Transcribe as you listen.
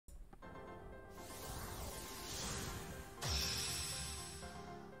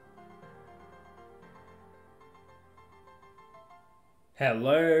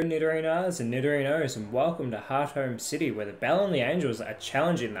Hello Nidorinas and Nidorinos, and welcome to Hearthome City, where the Ballonlea Angels are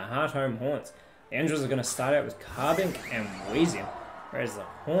challenging the Hearthome Haunts. The Angels are going to start out with Carbink and Wheezing, whereas the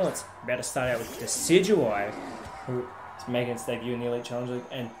Haunts are about to start out with Decidueye, who is making its debut in the Elite Challenge League,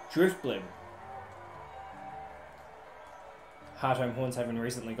 and Driftblim. Hearthome Haunts having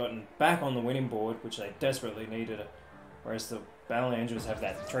recently gotten back on the winning board, which they desperately needed, whereas the Ballonlea Angels have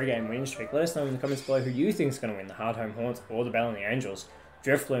that 3-game winning streak. Let us know in the comments below who you think is going to win, the Hearthome Haunts or the Ballonlea Angels.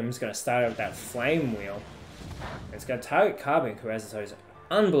 Driftblim is going to start out with that Flame Wheel. It's going to target Carbink, who has those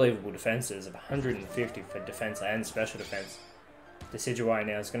unbelievable defenses of 150 for defense and special defense. Decidueye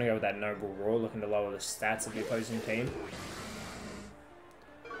now is going to go with that Noble Roar, looking to lower the stats of the opposing team.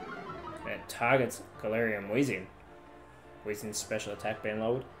 And it targets Galarian Wheezing. Wheezing's special attack being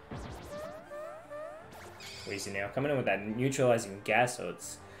lowered. Wheezing now coming in with that neutralizing gas, so it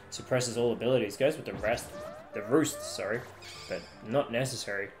suppresses all abilities. Goes with the roost, but not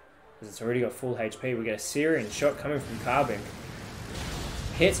necessary because it's already got full HP. We get a Syrian shot coming from Carbink.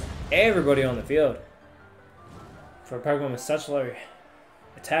 Hits everybody on the field for a Pokemon with such low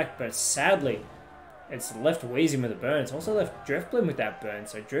attack, but sadly it's left Wheezing with a burn. It's also left Driftblim with that burn,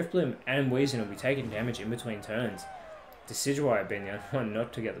 so Driftblim and Wheezing will be taking damage in between turns. Decidueye being the only one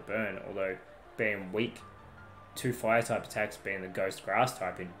not to get the burn, although being weak. 2 fire-type attacks being the Ghost Grass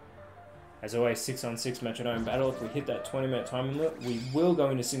typing. As always, 6-on-6 Metronome battle. If we hit that 20-minute time limit, we will go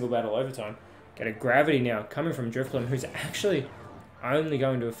into single battle overtime. Get a Gravity now coming from Driftblim, who's actually only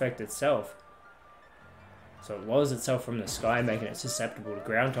going to affect itself. So it lowers itself from the sky, making it susceptible to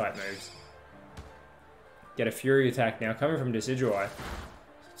ground-type moves. Get a Fury attack now coming from Decidueye.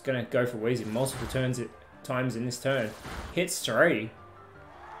 It's going to go for Wheezing multiple times in this turn. Hits 3.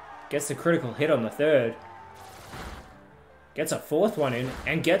 Gets the critical hit on the 3rd. Gets a 4th one in,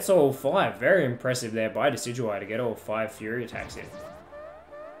 and gets all 5. Very impressive there by Decidueye to get all 5 Fury attacks in.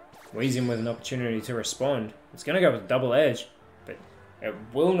 Wheezing with an opportunity to respond. It's going to go with Double Edge, but it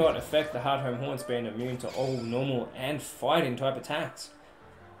will not affect the Hearthome Haunts being immune to all normal and fighting type attacks.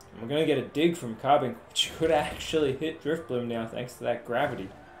 And we're going to get a dig from Carbink, which could actually hit Driftblim now thanks to that Gravity.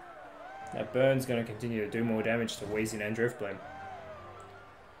 That burn's going to continue to do more damage to Wheezing and Driftblim.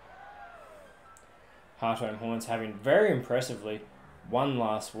 Hearthome Haunts having very impressively won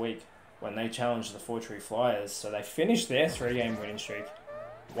last week when they challenged the 4-Tree Flyers, so they finished their 3-game winning streak.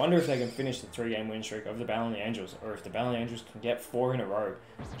 Wonder if they can finish the 3-game winning streak of the Ballonlea Angels, or if the Ballonlea Angels can get 4 in a row,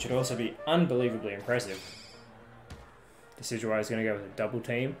 which would also be unbelievably impressive. Decidueye is going to go with a double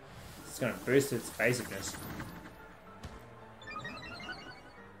team. It's going to boost its evasiveness.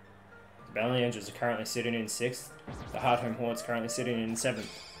 The Ballonlea Angels are currently sitting in 6th. The Hearthome Haunts currently sitting in 7th.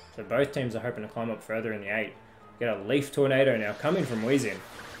 So both teams are hoping to climb up further in the 8. Get a Leaf Tornado now coming from Wheezing.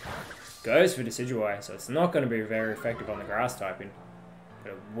 Goes for Decidueye, so it's not going to be very effective on the grass typing.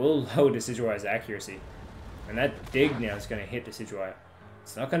 But it will lower Decidueye's accuracy. And that dig now is going to hit Decidueye.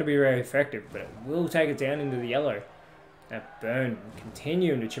 It's not going to be very effective, but it will take it down into the yellow. That burn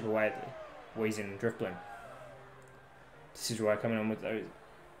continuing to chip away at the Wheezing and Driftblim. Decidueye coming on with that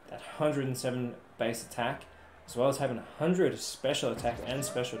 107 base attack, as well as having 100 special attack and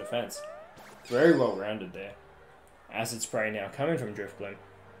special defense. Very well rounded there. Acid Spray now coming from Driftblim,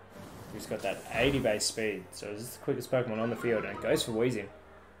 who's got that 80 base speed, so this is the quickest Pokemon on the field, and goes for Wheezing.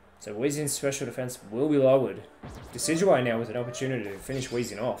 So Wheezing's special defense will be lowered. Decidueye now with an opportunity to finish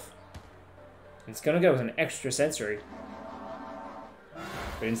Wheezing off. It's going to go with an extra sensory,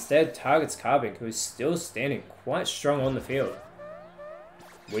 but instead targets Carbink, who is still standing quite strong on the field.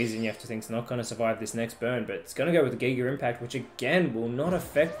 Wheezing, you have to think, is not going to survive this next burn, but it's going to go with the Giga Impact, which again will not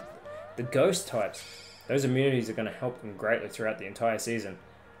affect the Ghost types. Those immunities are going to help them greatly throughout the entire season.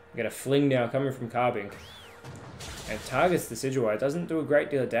 We get a Fling now coming from Carbink, and it targets Decidueye. It doesn't do a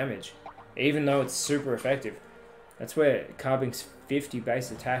great deal of damage, even though it's super effective. That's where Carbink's 50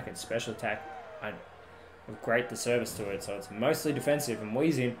 base attack and special attack are of great disservice to it, so it's mostly defensive, and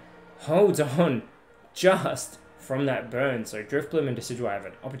Wheezing holds on just from that burn, so Driftblim and Decidueye have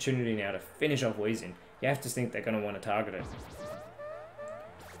an opportunity now to finish off Wheezing. You have to think they're going to want to target it.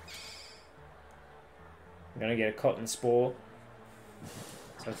 I'm going to get a Cotton Spore,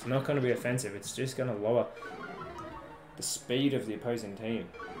 so it's not going to be offensive, it's just going to lower the speed of the opposing team.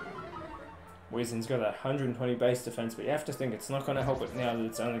 Wheezing's got that 120 base defense, but you have to think it's not going to help it now that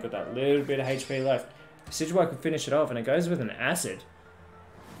it's only got that little bit of HP left. Decidueye could finish it off, and it goes with an Acid.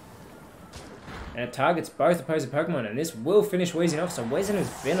 And it targets both opposing Pokemon, and this will finish Wheezing off, so Wheezing has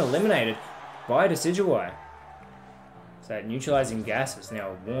been eliminated by Decidueye. So that neutralizing gas is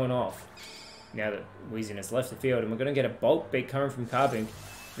now worn off, now that Wheezing has left the field, and we're going to get a Bulk Beat coming from Carbink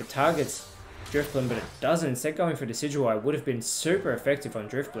that targets Driftblim, but it doesn't. Instead, going for Decidueye would have been super effective on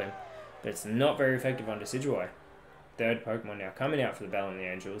Driftblim, but it's not very effective on Decidueye. Third Pokemon now coming out for the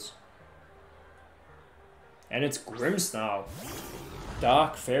Ballonlea Angels. And it's Grimmsnarl.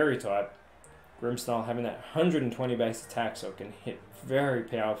 Dark Fairy type. Grimmsnarl having that 120 base attack, so it can hit very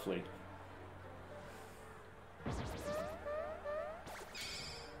powerfully.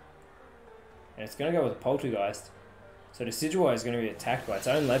 And it's going to go with a Poltergeist. So Decidueye is going to be attacked by its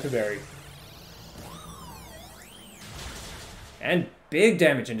own Leperberry. And big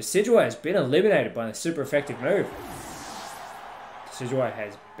damage, and Decidueye has been eliminated by the super effective move. Decidueye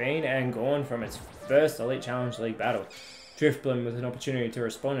has been and gone from its first Elite Challenge League battle. Driftblim with an opportunity to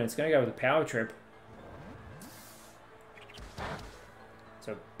respond, and it's going to go with a Power Trip.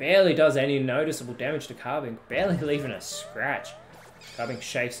 So it barely does any noticeable damage to Carbink, barely leaving a scratch. Carbink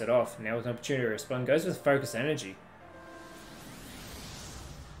shakes it off, now with an opportunity to respond, goes with Focus Energy.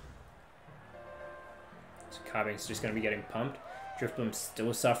 So Carbink's just going to be getting pumped. Driftblim's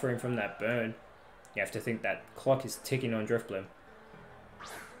still suffering from that burn. You have to think that clock is ticking on Driftblim.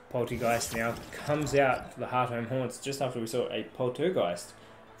 Poltergeist now comes out for the Hearthome Haunts just after we saw a Poltergeist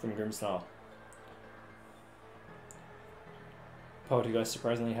from Grimmsnarl. Poltergeist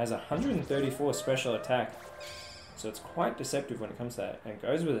surprisingly has 134 special attack, so it's quite deceptive when it comes to that. And it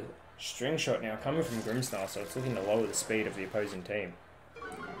goes with a String Shot now coming from Grimmsnarl, so it's looking to lower the speed of the opposing team.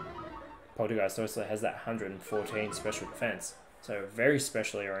 Poltergeist also has that 114 special defense, so a very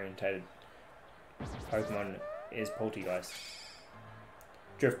specially orientated Pokemon is Poltergeist.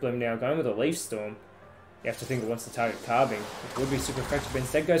 Driftblim now going with a Leaf Storm. You have to think it wants to target Carbink. It would be super effective, but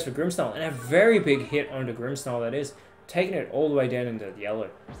instead goes for Grimmsnarl, and a very big hit onto Grimmsnarl that is, taking it all the way down into the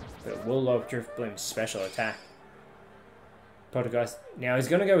yellow. But it will lower Driftblim's special attack. Poltergeist, now he's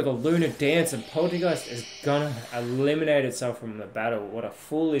going to go with a Lunar Dance, and Poltergeist is going to eliminate itself from the battle. What a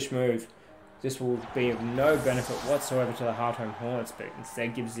foolish move. This will be of no benefit whatsoever to the Hearthome Haunts, but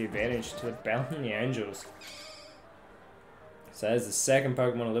instead gives the advantage to the Ballonlea Angels. So there's the second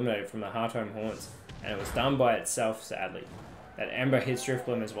Pokemon eliminated from the Hearthome Haunts, and it was done by itself, sadly. That Ember hits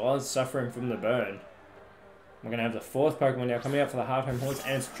Driftblim as well as suffering from the burn. We're going to have the fourth Pokemon now coming out for the Hearthome Haunts,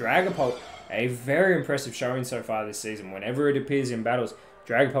 and it's Dragapult. A very impressive showing so far this season. Whenever it appears in battles,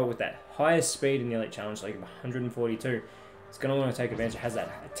 Dragapult with that highest speed in the Elite Challenge League of 142. It's going to want to take advantage. It has that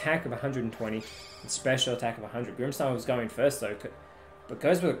attack of 120 and special attack of 100. Grimmsnarl was going first though, but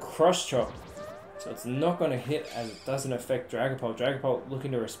goes with a Cross Chop. So it's not going to hit as it doesn't affect Dragapult. Dragapult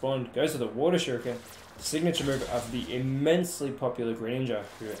looking to respond, goes with a Water Shuriken, the signature move of the immensely popular Greninja,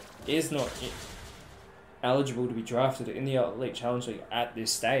 who is not eligible to be drafted in the Elite Challenge League at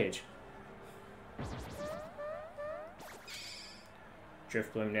this stage.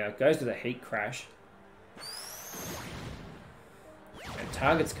 Driftblim now goes with a Heat Crash and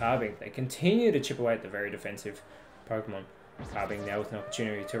targets Carbink. They continue to chip away at the very defensive Pokemon. Carbink now with an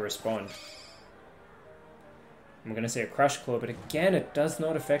opportunity to respond. I'm going to see a Crush Claw, but again, it does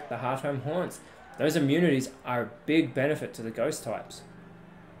not affect the Hearthome Haunts. Those immunities are a big benefit to the Ghost types.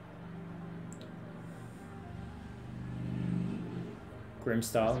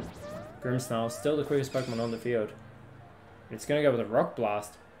 Grimmsnarl, still the quickest Pokemon on the field. It's going to go with a Rock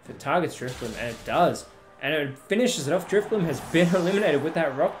Blast if it targets Driftblim, and it does. And it finishes it off. Driftblim has been eliminated with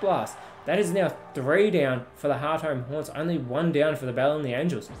that Rock Blast. That is now 3 down for the Hearthome Haunts, only 1 down for the Ballonlea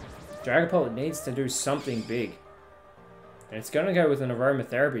Angels. Dragapult needs to do something big. And it's going to go with an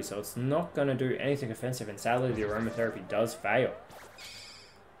Aromatherapy, so it's not going to do anything offensive, and sadly the Aromatherapy does fail.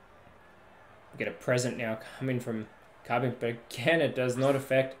 We get a Present now coming from Carbink, but again it does not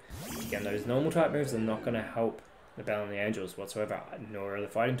affect. Again, those normal type moves are not going to help the Ballonlea Angels whatsoever, nor are the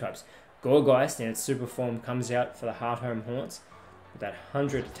fighting types. Gourgeist in its super form comes out for the Hearthome Haunts with that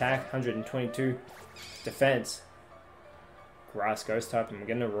 100 attack, 122 defense. Grass Ghost type, and we're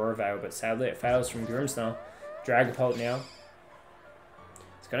getting a Aurora Veil, but sadly it fails from Grimmsnarl. Dragapult now.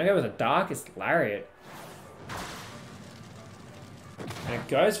 It's going to go with a Darkest Lariat. And it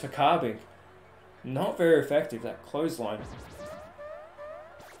goes for Carbink. Not very effective, that clothesline.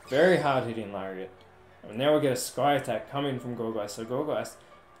 Very hard hitting Lariat. And now we get a Sky Attack coming from Gourgeist. So Gourgeist,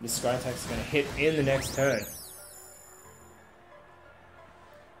 this Sky Attack is going to hit in the next turn.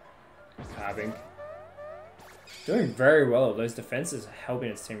 Carbink doing very well. Those defenses are helping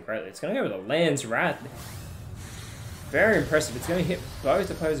its team greatly. It's going to go with a Land's Wrath. Very impressive. It's going to hit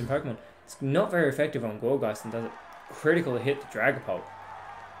both opposing Pokemon. It's not very effective on Gourgeist and does a critical hit to Dragapult.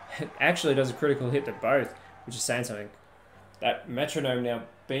 It actually does a critical hit to both, which is saying something. That Metronome now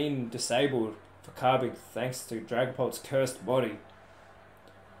being disabled for Carbink thanks to Dragapult's cursed body.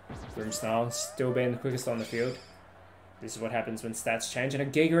 Grimmsnarl still being the quickest on the field. This is what happens when stats change, and a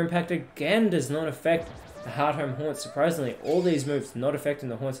Giga Impact again does not affect the Hearthome Haunts. Surprisingly, all these moves not affecting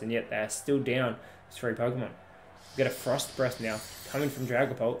the Haunts, and yet they are still down 3 Pokemon. We get a Frost Breath now, coming from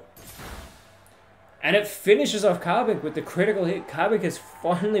Dragapult. And it finishes off Carbink with the critical hit. Carbink has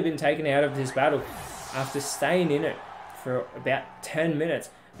finally been taken out of this battle after staying in it for about 10 minutes.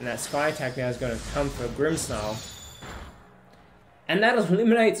 And that Sky Attack now is going to come for Grimmsnarl. And that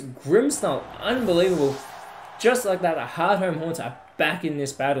eliminates Grimmsnarl. Unbelievable. Just like that, the Hearthome Haunts are back in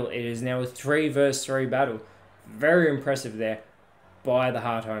this battle. It is now a 3 versus 3 battle. Very impressive there by the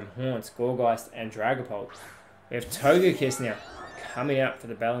Hearthome Haunts, Gourgeist and Dragapult. We have Togekiss now coming out for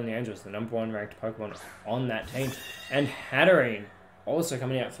the Ballonlea Angels, the #1 ranked Pokemon on that team. And Hatterene also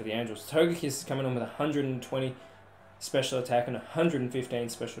coming out for the Angels. Togekiss is coming on with 120 special attack and 115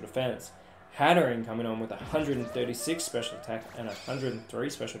 special defense. Hatterene coming on with 136 special attack and 103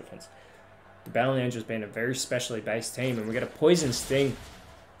 special defense. The Ballonlea Angels being a very specially based team, and we get a Poison Sting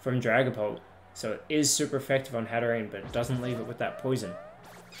from Dragapult. So it is super effective on Hatterene, but it doesn't leave it with that poison.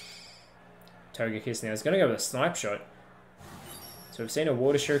 Togekiss now is going to go with a Snipe Shot. So we've seen a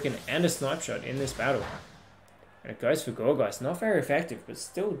Water Shuriken and a Snipe Shot in this battle. And it goes for Gourgeist. Not very effective, but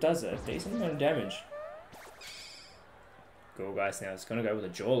still does a decent amount of damage. Gourgeist now is going to go with a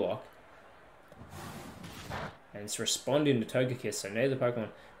Jaw Lock. And it's responding to Togekiss, so neither Pokemon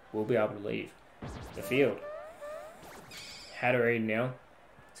will be able to leave the field. Hatterene now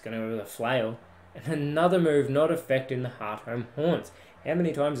is going to go with a Flail. And another move not affecting the Hearthome Haunts. How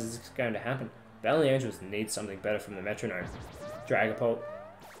many times is this going to happen? Ballonlea Angels need something better from the Metronome. Dragapult,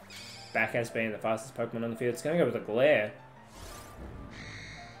 back as being the fastest Pokemon on the field. It's going to go with a Glare.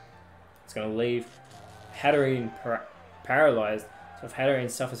 It's going to leave Hatterene paralyzed. So if Hatterene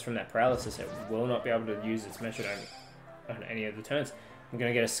suffers from that paralysis, it will not be able to use its Metronome on any of the turns. I'm going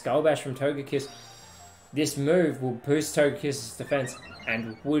to get a Skull Bash from Togekiss. This move will boost Togekiss's defense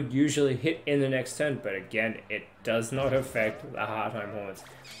and would usually hit in the next turn, but again, it does not affect the Hearthome Haunts.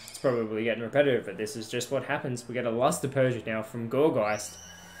 It's probably getting repetitive, but this is just what happens. We get a Luster Purge now from Gourgeist.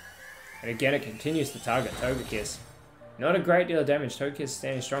 And again, it continues to target Togekiss. Not a great deal of damage. Togekiss is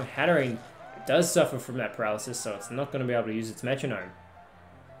standing strong. Hatterene does suffer from that paralysis, so it's not going to be able to use its Metronome.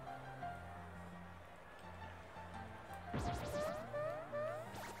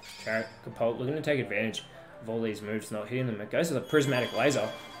 Dragapult looking to take advantage of all these moves not hitting them. It goes with a Prismatic Laser.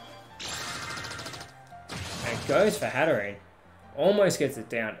 And it goes for Hatterene. Almost gets it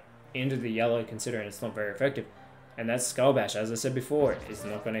down into the yellow, considering it's not very effective. And that Skull Bash, as I said before, is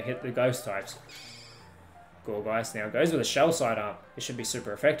not going to hit the ghost types. Gourgeist now goes with a Shell Sidearm. It should be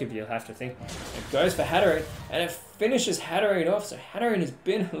super effective, you'll have to think. It goes for Hatterene, and it finishes Hatterene off. So Hatterene has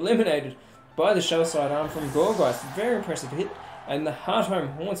been eliminated by the Shell Sidearm from Gourgeist. Very impressive hit. And the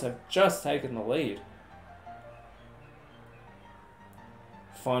Hearthome Haunts have just taken the lead.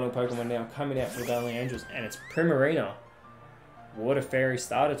 Final Pokemon now coming out for the Ballonlea Angels, and it's Primarina. Water Fairy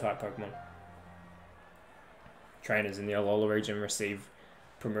starter type Pokemon. Trainers in the Alola region receive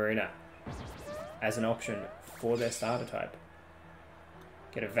Primarina as an option for their starter type.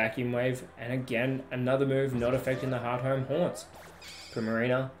 Get a Vacuum Wave, and again, another move not affecting the Hearthome Haunts.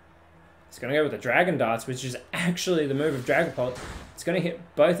 Primarina. It's going to go with the Dragon Darts, which is actually the move of Dragapult. It's going to hit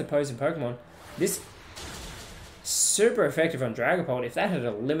both opposing Pokemon. This super effective on Dragapult. If that had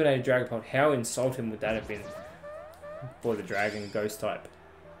eliminated Dragapult, how insulting would that have been for the Dragon Ghost type?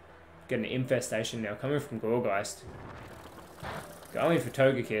 Get an Infestation now coming from Gourgeist. Going for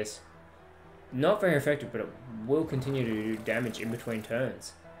Togekiss. Not very effective, but it will continue to do damage in between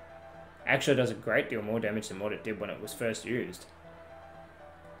turns. Actually does a great deal more damage than what it did when it was first used.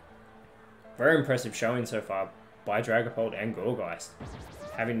 Very impressive showing so far by Dragapult and Gourgeist,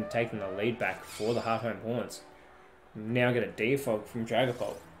 having taken the lead back for the Hearthome Haunts. We now get a Defog from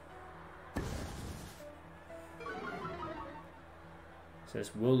Dragapult. So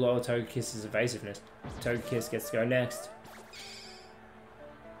this will lower Togekiss's evasiveness. Togekiss gets to go next.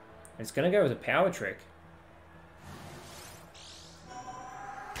 It's going to go with a Power Trick.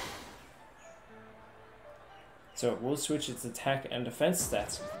 So it will switch its attack and defense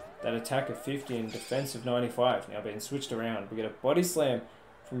stats. That attack of 50 and defense of 95 now being switched around. We get a Body Slam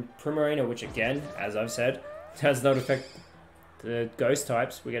from Primarina, which again, as I've said, does not affect the ghost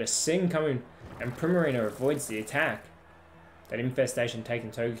types. We get a Sing coming, and Primarina avoids the attack. That Infestation taking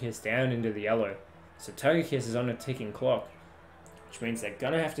Togekiss down into the yellow. So Togekiss is on a ticking clock, which means they're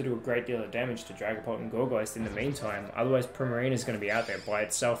going to have to do a great deal of damage to Dragapult and Gourgeist in the meantime. Otherwise, Primarina is going to be out there by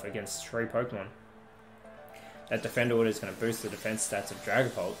itself against 3 Pokemon. That Defend Order is going to boost the defense stats of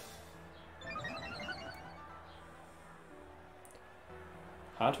Dragapult.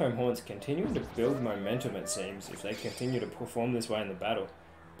 Hearthome Haunts continuing to build momentum, it seems, if they continue to perform this way in the battle.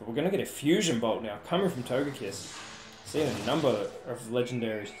 But we're going to get a Fusion Bolt now, coming from Togekiss. Seeing a number of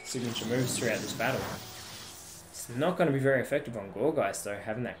legendary signature moves throughout this battle. It's not going to be very effective on Gourgeist, though,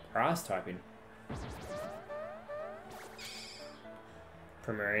 having that grass type in.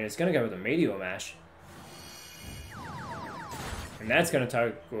 Primarina is going to go with a Meteor Mash. And that's going to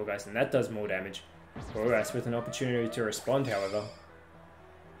target Gourgeist, and that does more damage. Gourgeist with an opportunity to respond, however.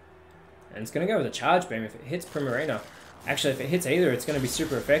 And it's going to go with a Charge Beam if it hits Primarina. Actually, if it hits either, it's going to be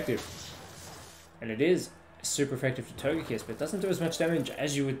super effective. And it is super effective for Togekiss, but it doesn't do as much damage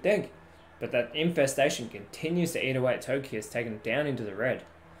as you would think. But that Infestation continues to eat away at Togekiss, taking it down into the red.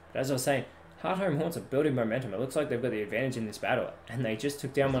 But as I was saying, Hearthome Haunts are building momentum. It looks like they've got the advantage in this battle, and they just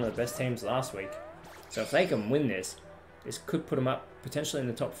took down one of the best teams last week. So if they can win this could put them up potentially in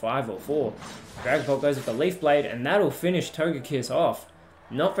the top 5 or 4. Dragapult goes with the Leaf Blade, and that'll finish Togekiss off.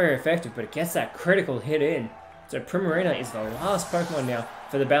 Not very effective, but it gets that critical hit in. So Primarina is the last Pokemon now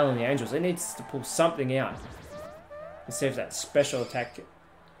for the Ballonlea Angels. It needs to pull something out. Let's see if that special attack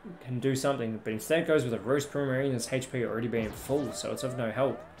can do something, but instead it goes with a Roost. Primarina's HP already being full, so it's of no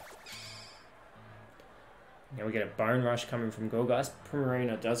help. Now we get a Bone Rush coming from Gourgeist.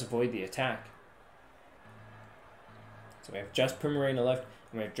 Primarina does avoid the attack. So we have just Primarina left,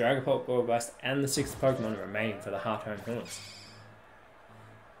 and we have Dragapult, Gourgeist, and the 6th Pokemon remaining for the Hearthome Haunts.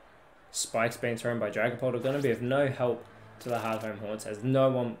 Spikes being thrown by Dragapult are going to be of no help to the Hearthome Haunts, as no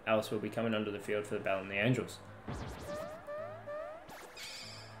one else will be coming onto the field for the Ballonlea Angels.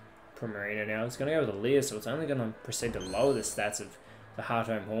 Primarina now is going to go with a Leer, so it's only going to proceed to lower the stats of the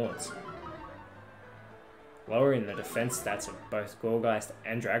Hearthome Haunts, lowering the defense stats of both Gourgeist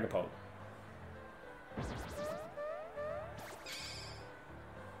and Dragapult.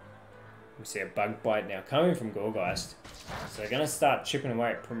 We see a Bug Bite now coming from Gourgeist. So they're going to start chipping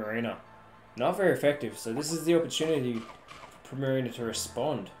away at Primarina. Not very effective, so this is the opportunity for Primarina to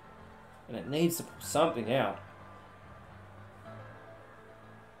respond. And it needs to pull something out.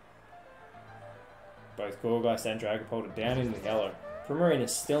 Both Gourgeist and Dragapult are down in the yellow. Primarina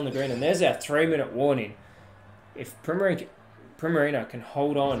is still in the green, and there's our 3-minute warning. If Primarina can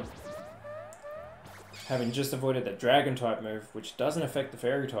hold on, having just avoided the Dragon type move, which doesn't affect the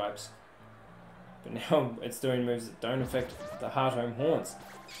Fairy types, but now it's doing moves that don't affect the Hearthome Haunts.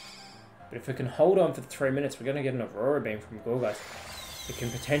 But if it can hold on for 3 minutes, we're going to get an Aurora Beam from Gourgeist. It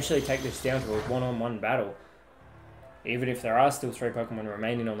can potentially take this down to a one-on-one battle, even if there are still 3 Pokemon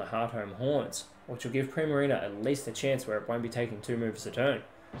remaining on the Hearthome Haunts, which will give Primarina at least a chance where it won't be taking 2 moves a turn.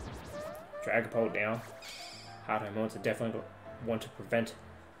 Dragapult down. Hearthome Haunts are definitely want to prevent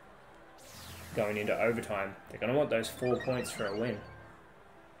going into overtime. They're going to want those 4 points for a win.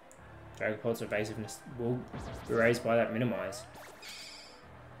 Dragapult's evasiveness will be raised by that minimize.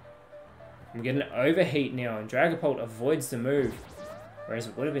 I'm getting an Overheat now, and Dragapult avoids the move, whereas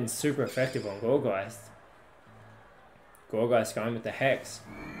it would have been super effective on Gourgeist. Gourgeist going with the Hex.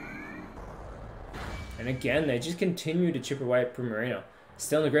 And again, they just continue to chip away at Primarina.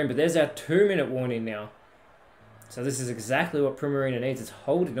 Still in the green, but there's our 2-minute warning now. So this is exactly what Primarina needs. It's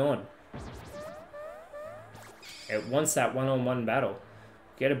holding on. It wants that one-on-one battle.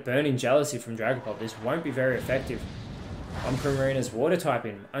 Get a Burning Jealousy from Dragapult. This won't be very effective on Primarina's water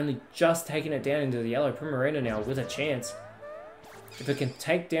typing. Only just taking it down into the yellow. Primarina now with a chance. If it can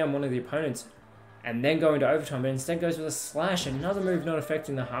take down one of the opponents and then go into overtime, but instead goes with a Slash. Another move not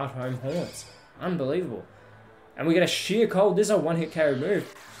affecting the Hearthome Haunts. Unbelievable. And we get a Sheer Cold. This is a one-hit KO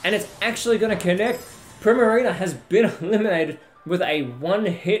move. And it's actually going to connect. Primarina has been eliminated with a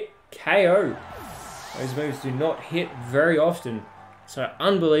one-hit KO. Those moves do not hit very often. So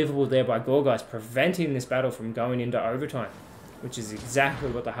unbelievable there by Gourgeist, preventing this battle from going into overtime, which is exactly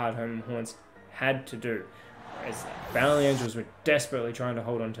what the Hearthome Haunts had to do. Whereas the Ballonlea Angels were desperately trying to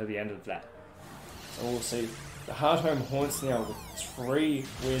hold on to the end of that. So we'll see. The Hearthome Haunts now with 3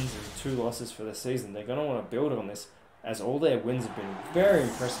 wins and 2 losses for the season. They're going to want to build on this, as all their wins have been very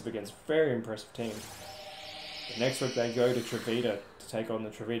impressive against very impressive teams. But next week they go to Trevita to take on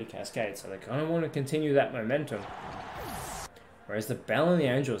the Trevita Cascade, so they're going to want to continue that momentum. Whereas the Ballonlea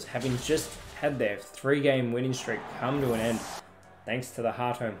Angels, having just had their 3-game winning streak come to an end, thanks to the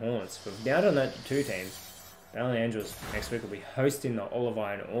Hearthome Haunts. We've now done that to 2 teams. Ballonlea Angels next week will be hosting the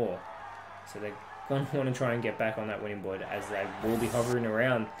Olivine Ore. So they're going to want to try and get back on that winning board, as they will be hovering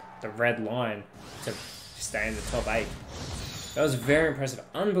around the red line to stay in the top 8. That was very impressive.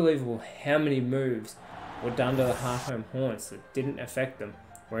 Unbelievable how many moves were done to the Hearthome Haunts that didn't affect them.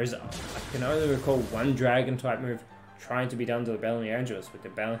 Whereas I can only recall one Dragon type move trying to be done to the Ballonlea Angels, with the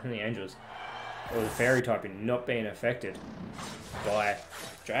Ballonlea Angels or the fairy typing not being affected by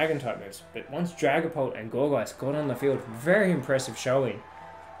dragon type moves. But once Dragapult and Gorgeist got on the field, very impressive showing.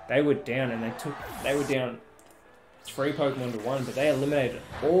 They were down and they were down 3 Pokemon to 1, but they eliminated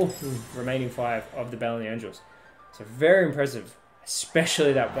all the remaining 5 of the Ballonlea Angels. So very impressive,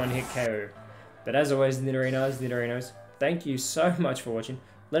 especially that one hit KO. But as always, Nidorinos, thank you so much for watching.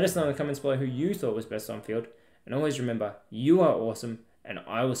 Let us know in the comments below who you thought was best on field. And always remember, you are awesome, and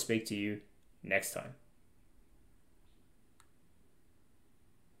I will speak to you next time.